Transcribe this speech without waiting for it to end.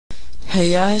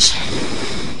Hey guys,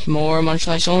 more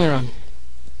Munchlax only run.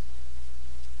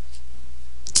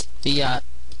 We got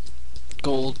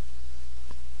gold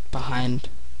behind.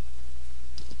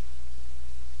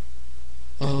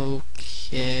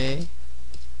 Okay,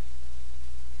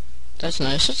 that's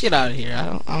nice. Let's get out of here.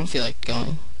 I don't feel like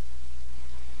going.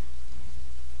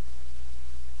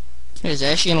 Is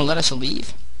they actually gonna let us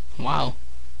leave? Wow,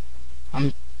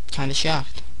 I'm kind of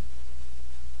shocked.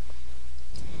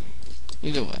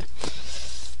 Either way,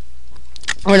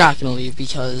 we're not gonna leave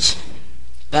because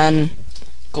then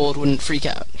Gold wouldn't freak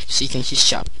out because he thinks he's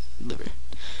chopped liver.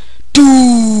 Doom!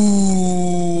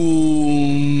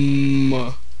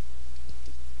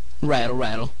 Rattle,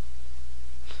 rattle.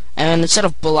 And instead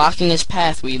of blocking his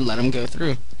path, we let him go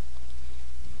through.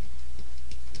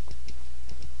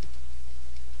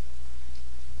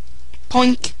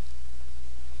 Poink!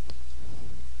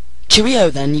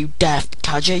 Cheerio then, you daft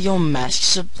codger. Your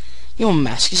mask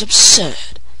is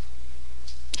absurd.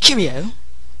 Cheerio.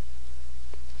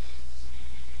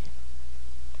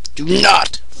 Do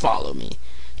not follow me.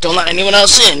 Don't let anyone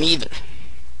else in either.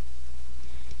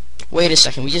 Wait a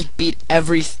second, we just we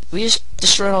just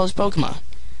destroyed all his Pokemon.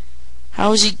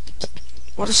 How is he?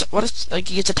 What is like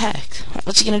he gets attacked?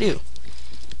 What's he gonna do?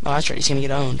 Oh, that's right, he's gonna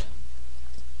get owned.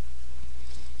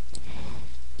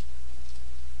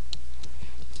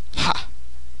 Ha!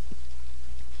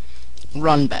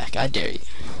 Run back, I dare you.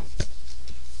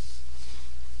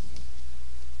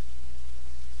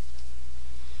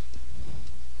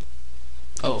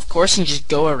 Oh, of course he can just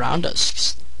go around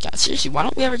us. God, seriously, why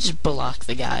don't we ever just block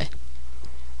the guy?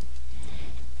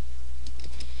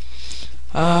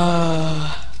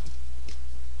 Oh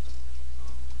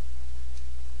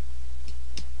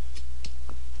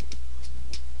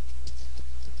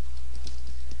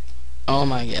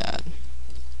my god.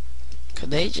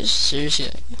 Could they just seriously?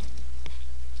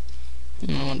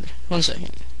 I wonder. 1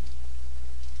 second.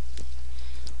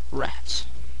 Rats.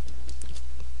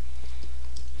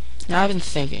 Now I've been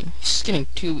thinking. This is getting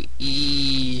too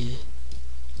easy.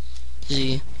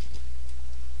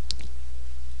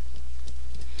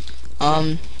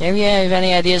 Maybe you have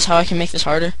any ideas how I can make this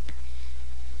harder?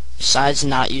 Besides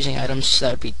not using items,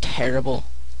 that would be terrible.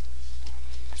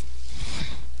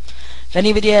 If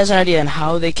anybody has an idea on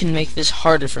how they can make this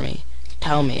harder for me,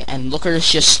 tell me. And Looker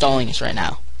is just stalling us right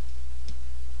now.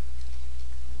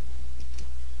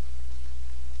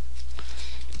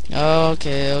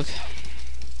 Okay.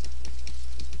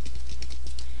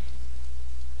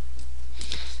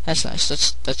 That's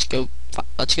nice. Let's go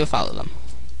follow them.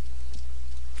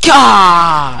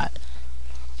 God!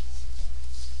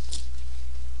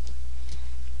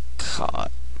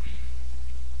 Caught.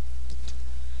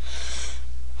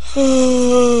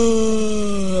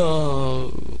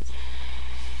 Oh.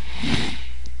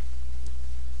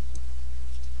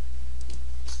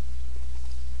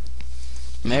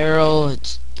 Meryl,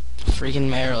 it's freaking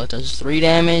Meryl. It does 3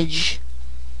 damage.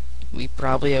 We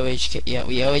probably OHK. Yeah,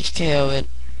 we OHKO it.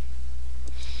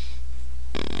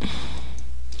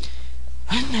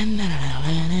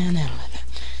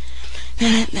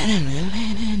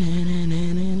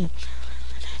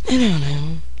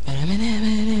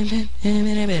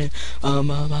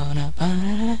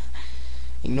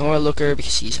 Ignore Looker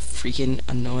because he's freaking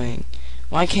annoying.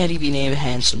 Why can't he be named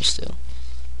Handsome still?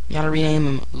 You gotta rename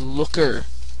him Looker.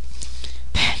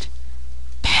 Pant.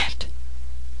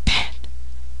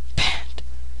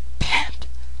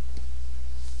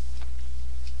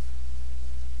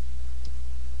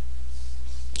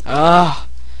 Ah,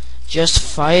 just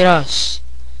fight us.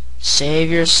 Save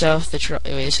yourself the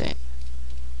trouble. Wait a second.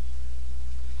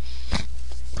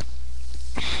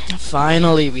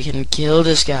 Finally, we can kill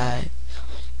this guy.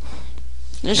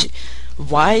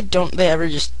 Why don't they ever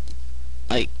just,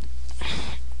 like...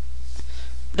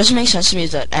 What doesn't make sense to me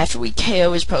is that after we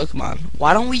KO his Pokemon,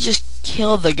 why don't we just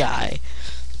kill the guy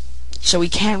so he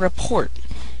can't report?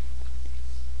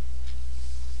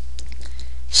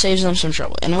 Saves them some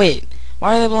trouble. And wait,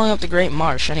 why are they blowing up the Great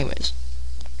Marsh anyways?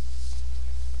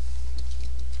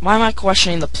 Why am I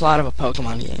questioning the plot of a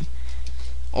Pokemon game?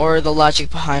 Or the logic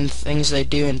behind things they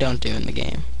do and don't do in the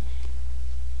game?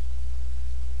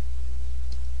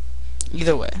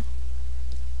 Either way.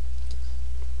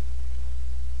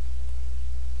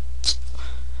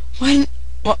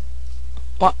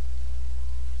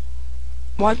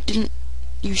 Why didn't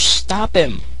you stop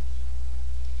him?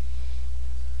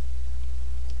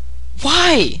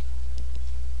 Why?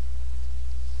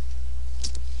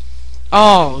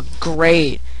 Oh,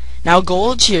 great. Now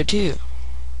Gold's here too.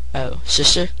 Oh,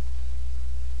 sister?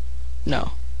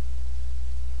 No.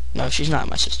 No, she's not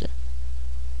my sister.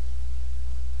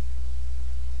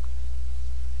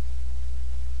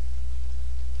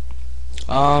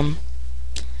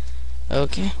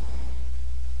 Okay.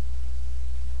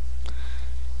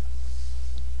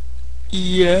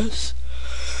 Yes.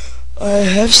 I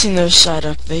have seen those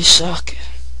Psyduck. They suck.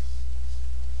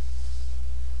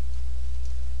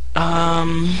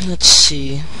 Let's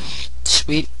see.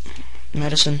 Sweet.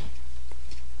 Medicine.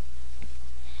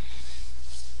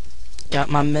 Got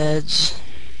my meds.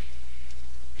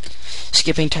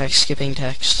 Skipping text, skipping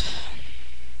text.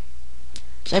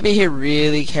 Does anybody here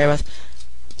really care about...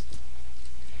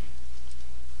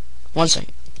 One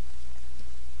second.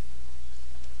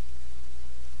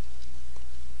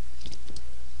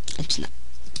 It's not...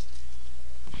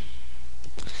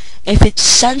 If it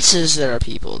senses there are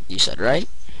people, you said, right?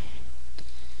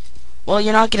 Well,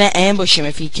 you're not gonna ambush him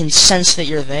if he can sense that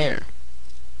you're there.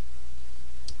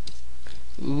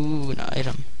 Ooh, an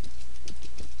item.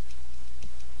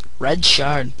 Red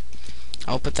shard.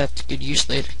 I'll put that to good use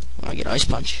later when I get Ice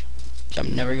Punch, which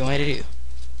I'm never going to do.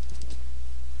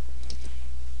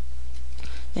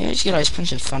 Maybe I just get Ice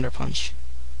Punch and Thunder Punch.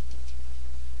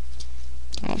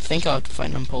 I don't think I'll have to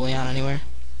fight Napoleon anywhere.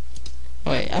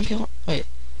 Wait, wait.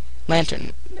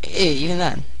 Lantern. Hey, even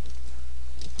then.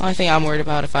 The only thing I'm worried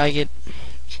about if I get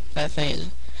that thing is...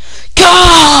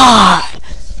 God!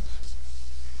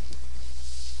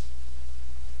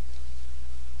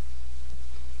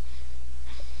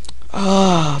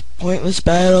 Ah, pointless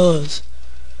battles.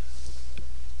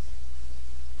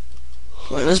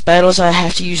 Pointless battles I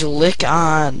have to use a lick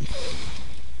on.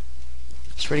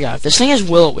 Swear to God, if this thing is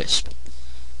Will-O-Wisp,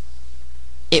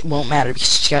 it won't matter because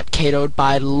it's got KO'd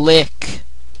by lick.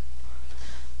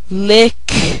 Lick.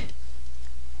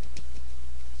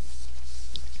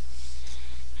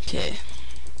 Okay.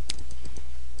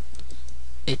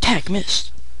 The attack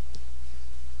missed.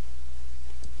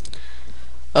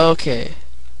 Okay.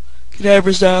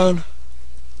 Cadaver's down.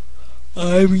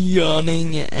 I'm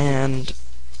yawning and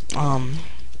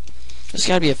there's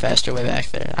gotta be a faster way back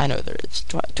there. I know there is.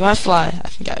 Do I fly? I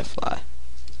think I fly.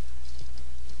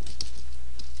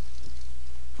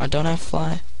 I don't have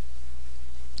fly.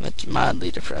 That's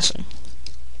mildly depressing.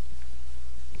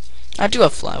 I do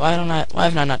have fly. Why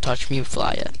have I not touched Mew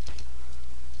fly yet?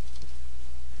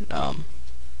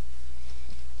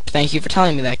 Thank you for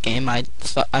telling me that, game. I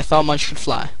thought Munch could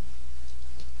fly.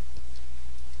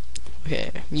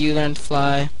 Okay, you learned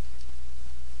fly.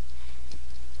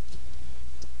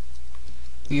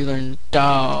 You learned...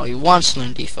 Oh, he wants to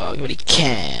learn defog, but he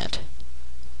can't.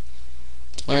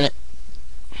 Learn it.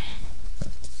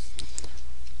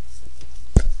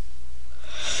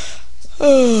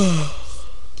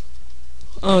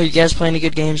 Oh, you guys playing any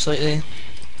good games lately?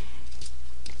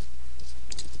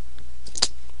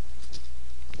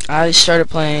 I started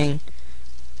playing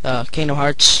Kingdom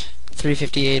Hearts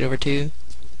 358/2.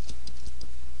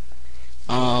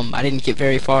 I didn't get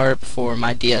very far before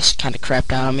my DS kind of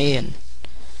crapped out on me and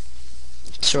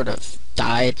sort of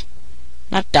died.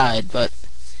 Not died, but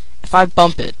if I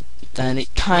bump it, then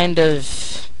it kind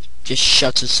of just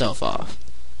shuts itself off.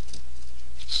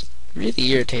 It's really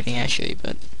irritating, actually,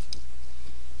 but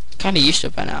kind of used to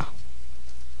it by now.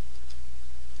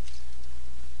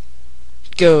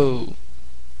 Go.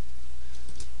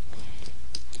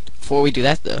 Before we do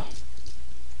that, though.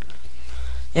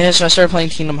 Yeah, so I started playing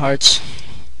Kingdom Hearts.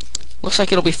 Looks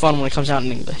like it'll be fun when it comes out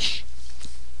in English.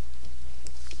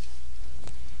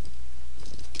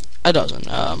 It doesn't.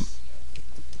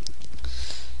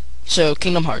 So,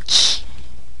 Kingdom Hearts.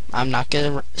 I'm not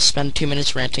gonna spend 2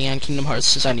 minutes ranting on Kingdom Hearts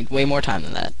since I need way more time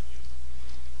than that.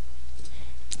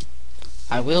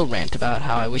 I will rant about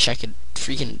how I wish I could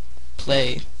freaking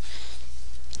play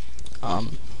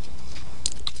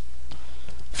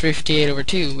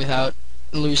 358/2 without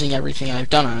losing everything I've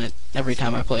done on it every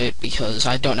time I play it because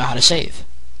I don't know how to save.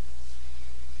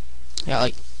 I got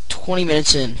like 20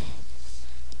 minutes in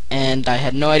and I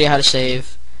had no idea how to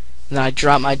save, and then I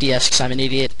dropped my DS because I'm an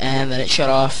idiot, and then it shut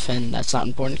off, and that's not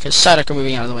important because Psyduck are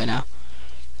moving out of the way now,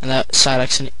 and that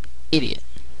Psyduck's an idiot.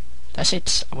 Did I say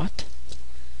what?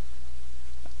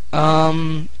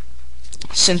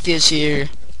 Cynthia's here.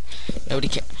 Nobody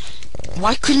cares.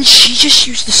 Why couldn't she just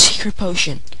use the secret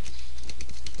potion?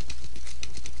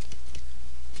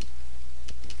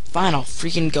 Fine, I'll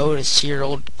freaking go to see your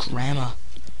old grandma.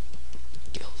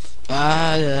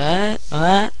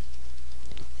 What?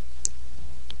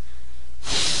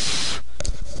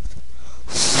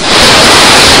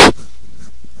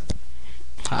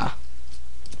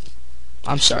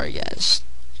 I'm sorry, guys.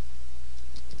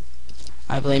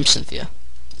 I blame Cynthia.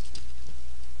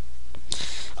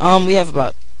 We have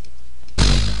about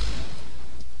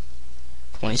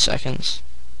 20 seconds.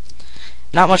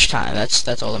 Not much time.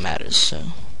 That's all that matters.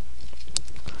 So,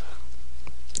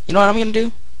 You know what I'm gonna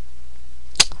do?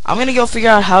 I'm gonna go figure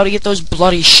out how to get those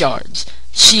bloody shards.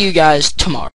 See you guys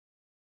tomorrow.